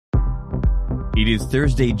It is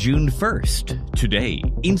Thursday, June 1st. Today,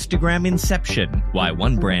 Instagram Inception, why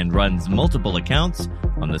one brand runs multiple accounts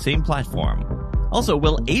on the same platform. Also,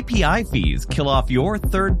 will API fees kill off your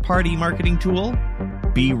third-party marketing tool?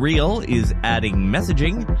 BeReal is adding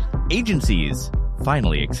messaging. Agencies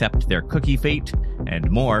finally accept their cookie fate, and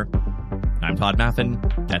more. I'm Todd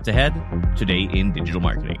Maffin. That's ahead today in digital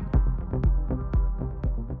marketing.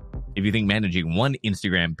 If you think managing one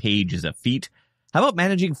Instagram page is a feat, how about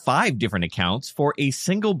managing 5 different accounts for a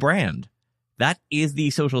single brand? That is the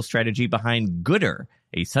social strategy behind Goodr,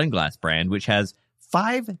 a sunglass brand which has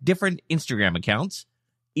 5 different Instagram accounts,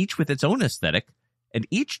 each with its own aesthetic, and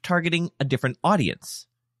each targeting a different audience.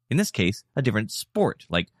 In this case, a different sport,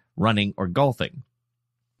 like running or golfing.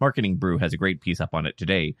 Marketing Brew has a great piece up on it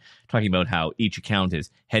today, talking about how each account is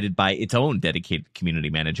headed by its own dedicated community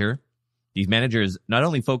manager. These managers not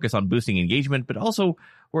only focus on boosting engagement, but also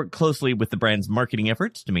work closely with the brand's marketing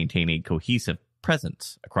efforts to maintain a cohesive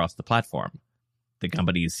presence across the platform. The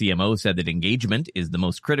company's CMO said that engagement is the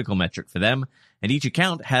most critical metric for them, and each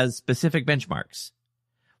account has specific benchmarks.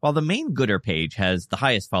 While the main Goodr page has the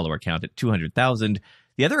highest follower count at 200,000,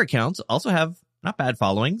 the other accounts also have not bad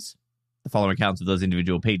followings. The follower counts of those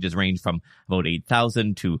individual pages range from about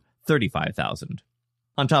 8,000 to 35,000.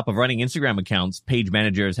 On top of running Instagram accounts, page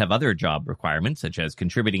managers have other job requirements, such as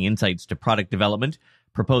contributing insights to product development,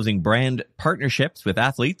 proposing brand partnerships with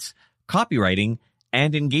athletes, copywriting,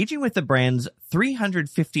 and engaging with the brand's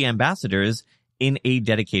 350 ambassadors in a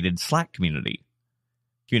dedicated Slack community.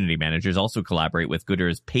 Community managers also collaborate with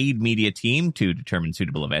Goodr's paid media team to determine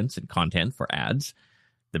suitable events and content for ads.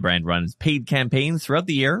 The brand runs paid campaigns throughout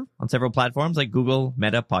the year on several platforms like Google,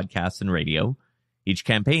 Meta, podcasts, and radio. Each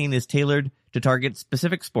campaign is tailored to target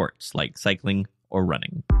specific sports like cycling or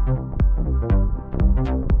running.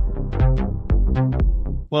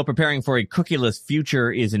 Well, preparing for a cookieless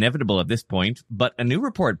future is inevitable at this point, but a new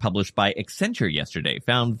report published by Accenture yesterday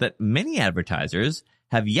found that many advertisers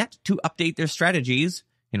have yet to update their strategies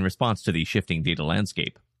in response to the shifting data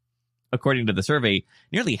landscape. According to the survey,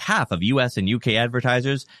 nearly half of US and UK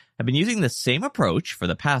advertisers have been using the same approach for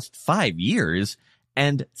the past 5 years,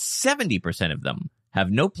 and 70% of them have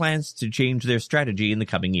no plans to change their strategy in the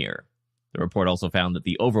coming year. The report also found that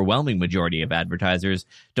the overwhelming majority of advertisers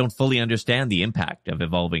don't fully understand the impact of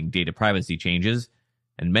evolving data privacy changes,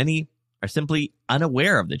 and many are simply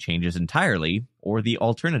unaware of the changes entirely or the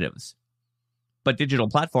alternatives. But digital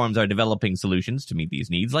platforms are developing solutions to meet these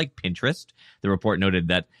needs, like Pinterest. The report noted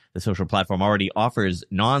that the social platform already offers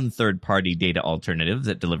non-third-party data alternatives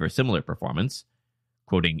that deliver similar performance.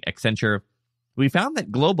 Quoting Accenture, "We found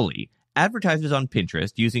that globally, advertisers on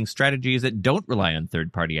Pinterest using strategies that don't rely on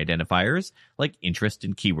third-party identifiers, like interest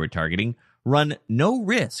and keyword targeting, run no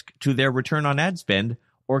risk to their return on ad spend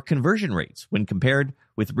or conversion rates when compared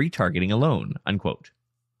with retargeting alone," unquote.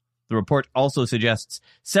 The report also suggests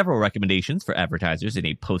several recommendations for advertisers in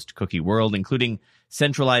a post-cookie world, including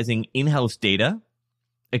centralizing in-house data,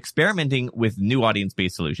 experimenting with new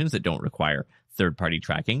audience-based solutions that don't require third-party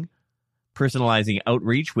tracking, personalizing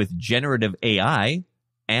outreach with generative AI,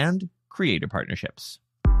 and creator partnerships.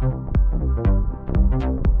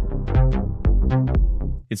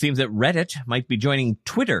 It seems that Reddit might be joining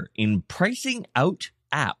Twitter in pricing out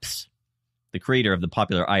apps. The creator of the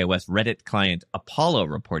popular iOS Reddit client Apollo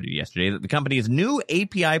reported yesterday that the company's new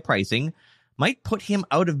API pricing might put him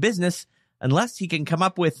out of business unless he can come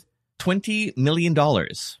up with $20 million.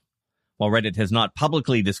 While Reddit has not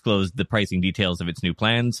publicly disclosed the pricing details of its new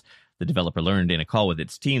plans, the developer learned in a call with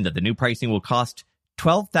its team that the new pricing will cost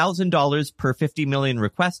 $12,000 per 50 million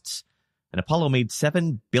requests, and Apollo made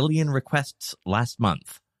 7 billion requests last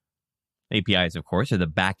month. APIs, of course, are the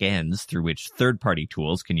back ends through which third-party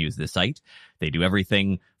tools can use this site. They do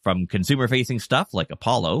everything from consumer-facing stuff like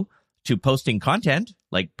Apollo, to posting content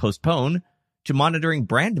like Postpone, to monitoring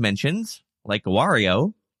brand mentions like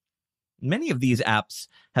Awario. Many of these apps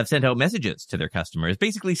have sent out messages to their customers,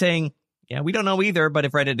 basically saying, "Yeah, we don't know either, but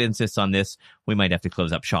if Reddit insists on this, we might have to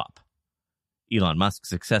close up shop." Elon Musk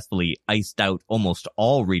successfully iced out almost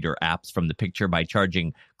all reader apps from the picture by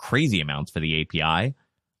charging crazy amounts for the API.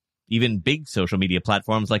 Even big social media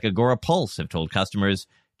platforms like Agorapulse have told customers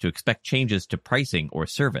to expect changes to pricing or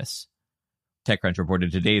service. TechCrunch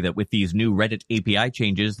reported today that with these new Reddit API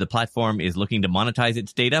changes, the platform is looking to monetize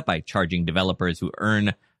its data by charging developers who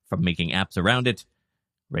earn from making apps around it.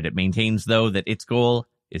 Reddit maintains, though, that its goal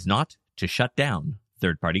is not to shut down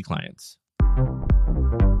third-party clients.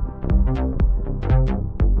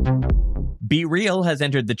 BeReal has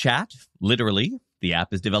entered the chat, literally. The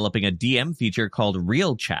app is developing a DM feature called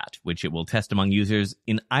Real Chat, which it will test among users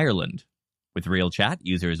in Ireland. With Real Chat,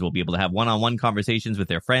 users will be able to have one-on-one conversations with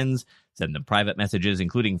their friends, send them private messages,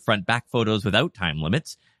 including front-back photos without time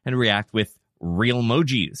limits, and react with real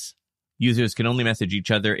emojis. Users can only message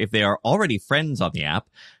each other if they are already friends on the app,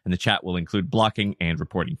 and the chat will include blocking and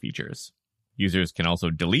reporting features. Users can also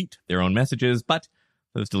delete their own messages, but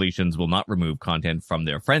those deletions will not remove content from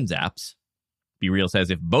their friends' apps. BeReal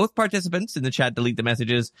says if both participants in the chat delete the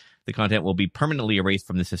messages, the content will be permanently erased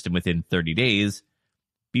from the system within 30 days.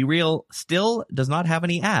 BeReal still does not have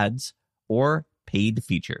any ads or paid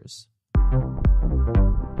features.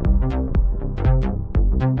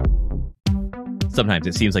 Sometimes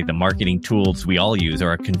it seems like the marketing tools we all use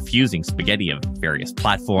are a confusing spaghetti of various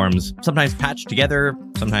platforms, sometimes patched together,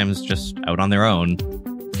 sometimes just out on their own.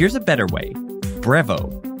 Here's a better way.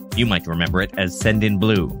 Brevo. You might remember it as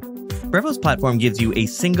Sendinblue. Brevo's platform gives you a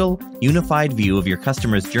single, unified view of your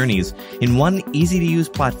customers' journeys in one easy-to-use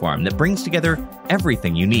platform that brings together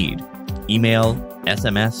everything you need. Email,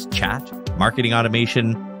 SMS, chat, marketing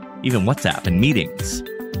automation, even WhatsApp and meetings.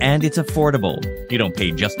 And it's affordable. You don't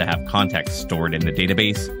pay just to have contacts stored in the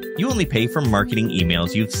database. You only pay for marketing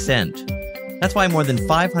emails you've sent. That's why more than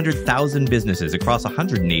 500,000 businesses across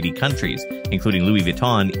 180 countries, including Louis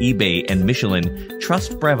Vuitton, eBay, and Michelin,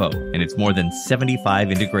 trust Brevo and its more than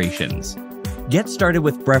 75 integrations. Get started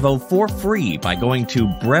with Brevo for free by going to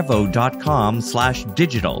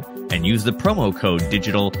brevo.com/digital and use the promo code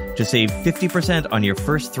DIGITAL to save 50% on your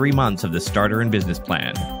first 3 months of the starter and business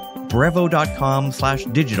plan.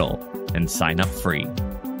 brevo.com/digital and sign up free.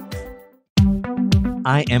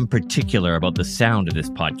 I am particular about the sound of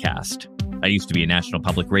this podcast. I used to be a national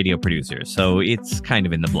public radio producer, so it's kind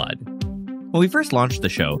of in the blood. When we first launched the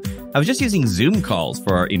show, I was just using Zoom calls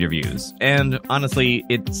for our interviews, and honestly,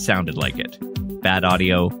 it sounded like it. Bad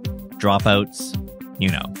audio, dropouts, you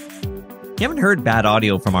know. You haven't heard bad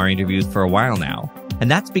audio from our interviews for a while now, and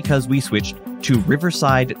that's because we switched to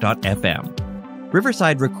Riverside.fm.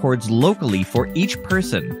 Riverside records locally for each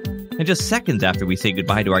person, and just seconds after we say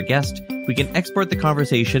goodbye to our guest, we can export the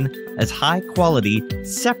conversation as high-quality,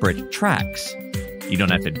 separate tracks. You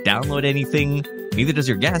don't have to download anything, neither does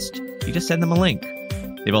your guest. You just send them a link.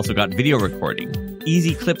 They've also got video recording,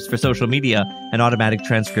 easy clips for social media, and automatic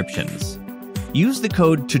transcriptions. Use the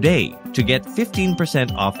code TODAY to get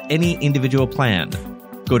 15% off any individual plan.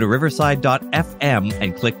 Go to riverside.fm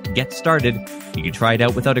and click Get Started. You can try it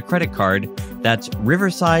out without a credit card. That's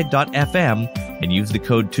riverside.fm and use the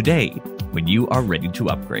code TODAY when you are ready to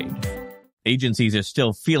upgrade. Agencies are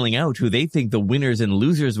still feeling out who they think the winners and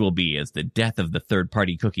losers will be as the death of the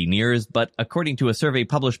third-party cookie nears, but according to a survey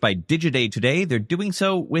published by Digiday today, they're doing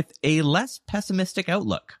so with a less pessimistic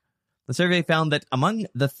outlook. The survey found that among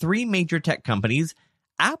the 3 major tech companies,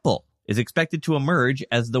 Apple is expected to emerge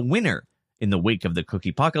as the winner in the wake of the cookie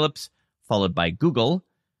apocalypse, followed by Google.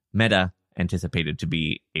 Meta anticipated to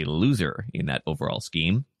be a loser in that overall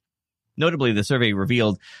scheme. Notably, the survey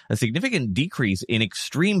revealed a significant decrease in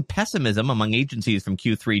extreme pessimism among agencies from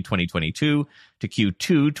Q3 2022 to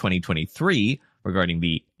Q2 2023 regarding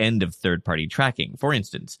the end of third-party tracking. For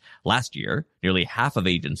instance, last year, nearly half of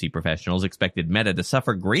agency professionals expected Meta to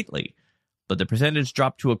suffer greatly, but the percentage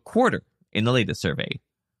dropped to a quarter in the latest survey.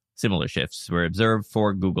 Similar shifts were observed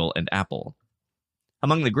for Google and Apple.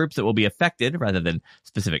 Among the groups that will be affected, rather than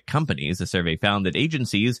specific companies, the survey found that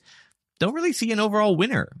agencies don't really see an overall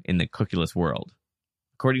winner in the cookieless world.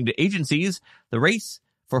 According to agencies, the race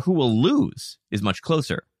for who will lose is much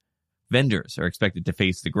closer. Vendors are expected to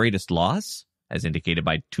face the greatest loss, as indicated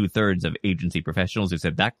by 2/3 of agency professionals who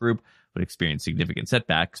said that group would experience significant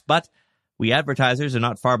setbacks. But we advertisers are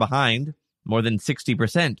not far behind. More than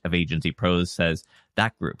 60% of agency pros says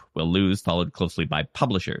that group will lose, followed closely by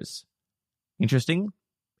publishers. Interesting,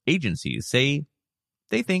 agencies say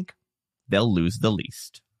they think they'll lose the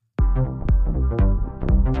least.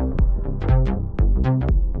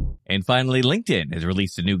 And finally, LinkedIn has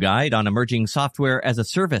released a new guide on emerging software as a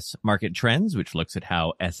service market trends, which looks at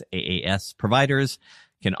how SaaS providers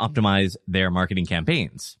can optimize their marketing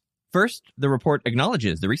campaigns. First, the report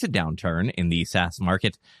acknowledges the recent downturn in the SaaS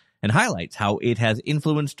market and highlights how it has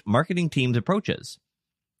influenced marketing teams' approaches.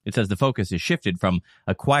 It says the focus has shifted from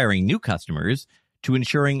acquiring new customers to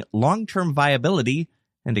ensuring long-term viability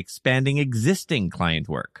and expanding existing client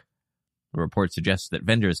work. The report suggests that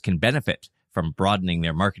vendors can benefit from broadening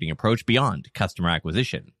their marketing approach beyond customer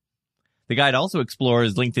acquisition. The guide also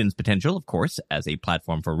explores LinkedIn's potential, of course, as a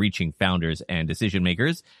platform for reaching founders and decision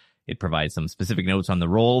makers. It provides some specific notes on the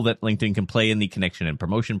role that LinkedIn can play in the connection and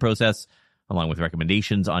promotion process, along with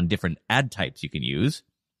recommendations on different ad types you can use.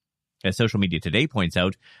 As Social Media Today points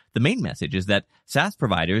out, the main message is that SaaS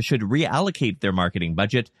providers should reallocate their marketing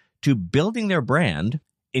budget to building their brand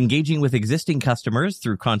engaging with existing customers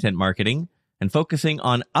through content marketing, and focusing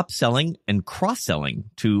on upselling and cross-selling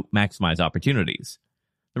to maximize opportunities.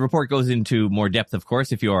 The report goes into more depth, of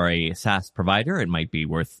course. If you are a SaaS provider, it might be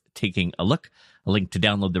worth taking a look. A link to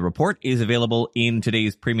download the report is available in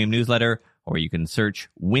today's premium newsletter, or you can search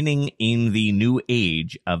Winning in the New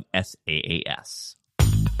Age of SaaS.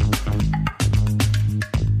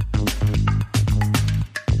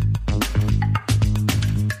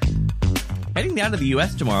 Heading down to the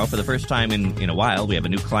U.S. tomorrow for the first time in a while. We have a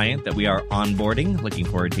new client that we are onboarding. Looking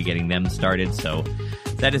forward to getting them started. So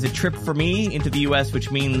that is a trip for me into the U.S.,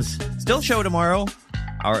 which means still show tomorrow.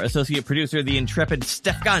 Our associate producer, the intrepid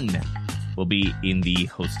Steph Gunn, will be in the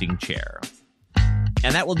hosting chair.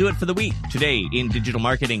 And that will do it for the week. Today in Digital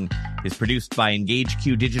Marketing is produced by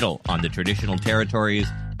EngageQ Digital on the traditional territories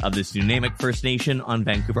of the Snuneymuxw First Nation on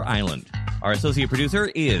Vancouver Island. Our associate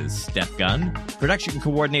producer is Steph Gunn. Production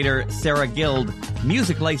coordinator Sarah Guild.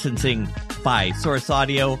 Music licensing by Source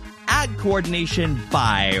Audio. Ad coordination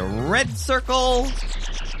by Red Circle.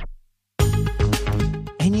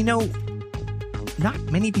 And you know, not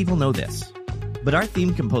many people know this, but our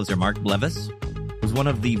theme composer Mark Blevis was one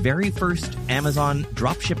of the very first Amazon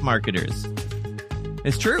dropship marketers.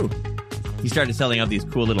 It's true. He started selling out these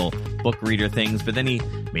cool little book reader things, but then he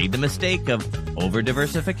made the mistake of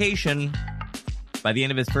over-diversification. By the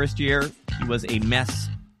end of his first year, he was a mess,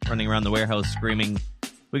 running around the warehouse screaming,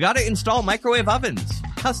 "We got to install microwave ovens,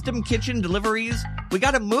 custom kitchen deliveries. We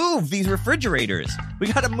got to move these refrigerators.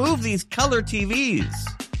 We got to move these color TVs."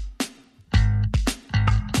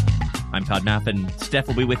 I'm Todd Maffin. Steph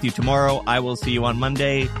will be with you tomorrow. I will see you on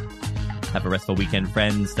Monday. Have a restful weekend,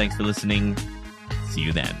 friends. Thanks for listening. See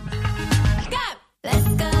you then.